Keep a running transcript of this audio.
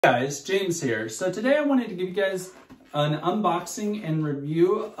Guys, James here. So today I wanted to give you guys an unboxing and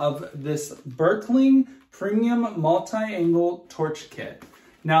review of this Berkling Premium Multi-Angle Torch Kit.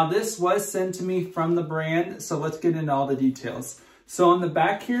 Now this was sent to me from the brand, so let's get into all the details. So on the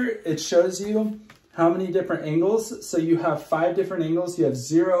back here, it shows you how many different angles. So you have 5 different angles. You have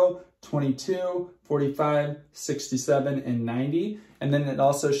 0, 22, 45, 67, and 90. And then it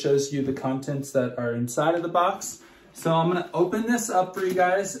also shows you the contents that are inside of the box. So I'm gonna open this up for you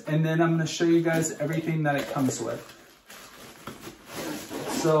guys, and then I'm gonna show you guys everything that it comes with.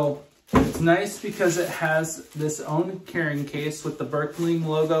 So it's nice because it has this own carrying case with the Berkling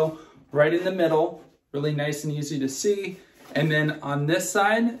logo right in the middle, really nice and easy to see. And then on this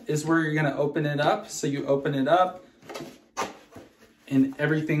side is where you're gonna open it up. So you open it up and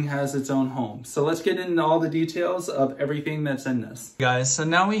everything has its own home. So let's get into all the details of everything that's in this. Guys, so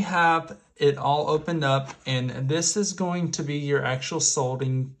now we have it all opened up, and this is going to be your actual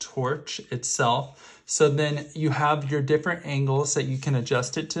soldering torch itself. So then you have your different angles that you can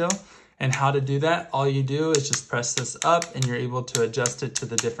adjust it to. And how to do that, all you do is just press this up and you're able to adjust it to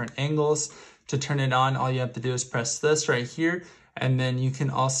the different angles. To turn it on, all you have to do is press this right here, and then you can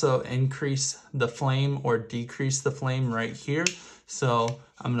also increase the flame or decrease the flame right here. So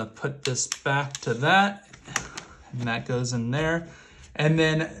I'm gonna put this back to that, and that goes in there. And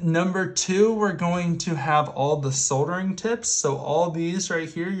then number 2, we're going to have all the soldering tips. So all these right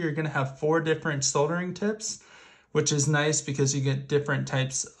here, you're gonna have 4 different soldering tips, which is nice because you get different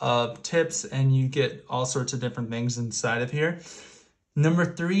types of tips and you get all sorts of different things inside of here. Number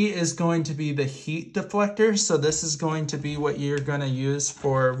 3 is going to be the heat deflector. So this is going to be what you're gonna use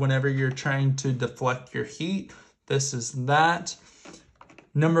for whenever you're trying to deflect your heat. This is that.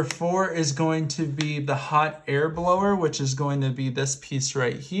 Number 4 is going to be the hot air blower, which is going to be this piece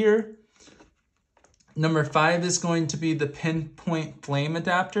right here. Number 5 is going to be the pinpoint flame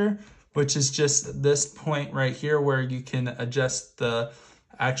adapter, which is just this point right here where you can adjust the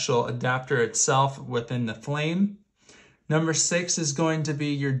actual adapter itself within the flame. Number 6 is going to be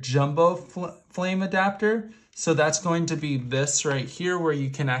your jumbo flame adapter. So that's going to be this right here where you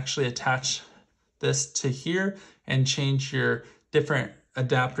can actually attach this to here and change your different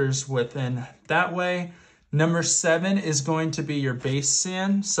adapters within that way. Number 7 is going to be your base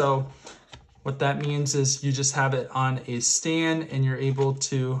stand. So what that means is you just have it on a stand and you're able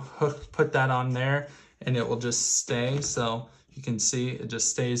to put that on there and it will just stay. So you can see it just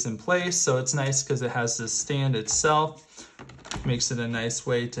stays in place. So it's nice because it has this stand itself. Makes it a nice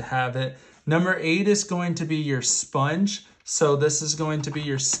way to have it. Number 8 is going to be your sponge. So this is going to be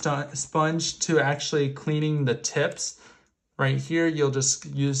your sponge to actually cleaning the tips. Right here, you'll just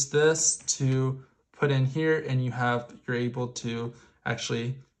use this to put in here and you're able to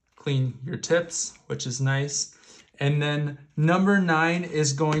actually clean your tips, which is nice. And then number 9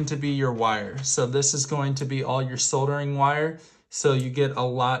 is going to be your wire. So this is going to be all your soldering wire. So you get a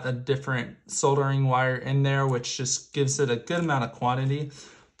lot of different soldering wire in there, which just gives it a good amount of quantity.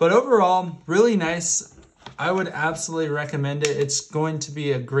 But overall, really nice. I would absolutely recommend it. It's going to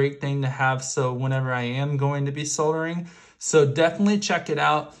be a great thing to have. So whenever I am going to be soldering, so definitely check it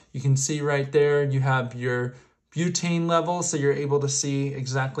out. You can see right there, you have your butane level, so you're able to see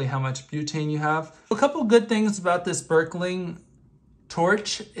exactly how much butane you have. A couple good things about this Berkling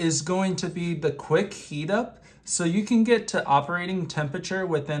torch is going to be the quick heat up. So you can get to operating temperature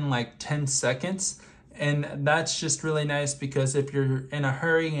within like 10 seconds. And that's just really nice because if you're in a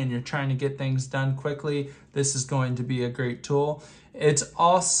hurry and you're trying to get things done quickly, this is going to be a great tool. It's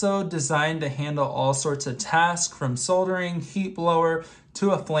also designed to handle all sorts of tasks from soldering, heat blower,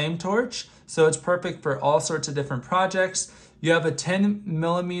 to a flame torch. So it's perfect for all sorts of different projects. You have a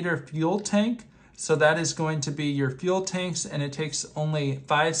 10mm fuel tank. So that is going to be your fuel tanks, and it takes only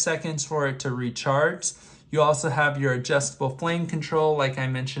 5 seconds for it to recharge. You also have your adjustable flame control, like I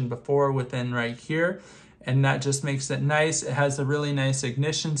mentioned before, within right here. And that just makes it nice. It has a really nice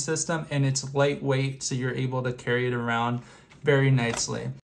ignition system and it's lightweight, so you're able to carry it around very nicely.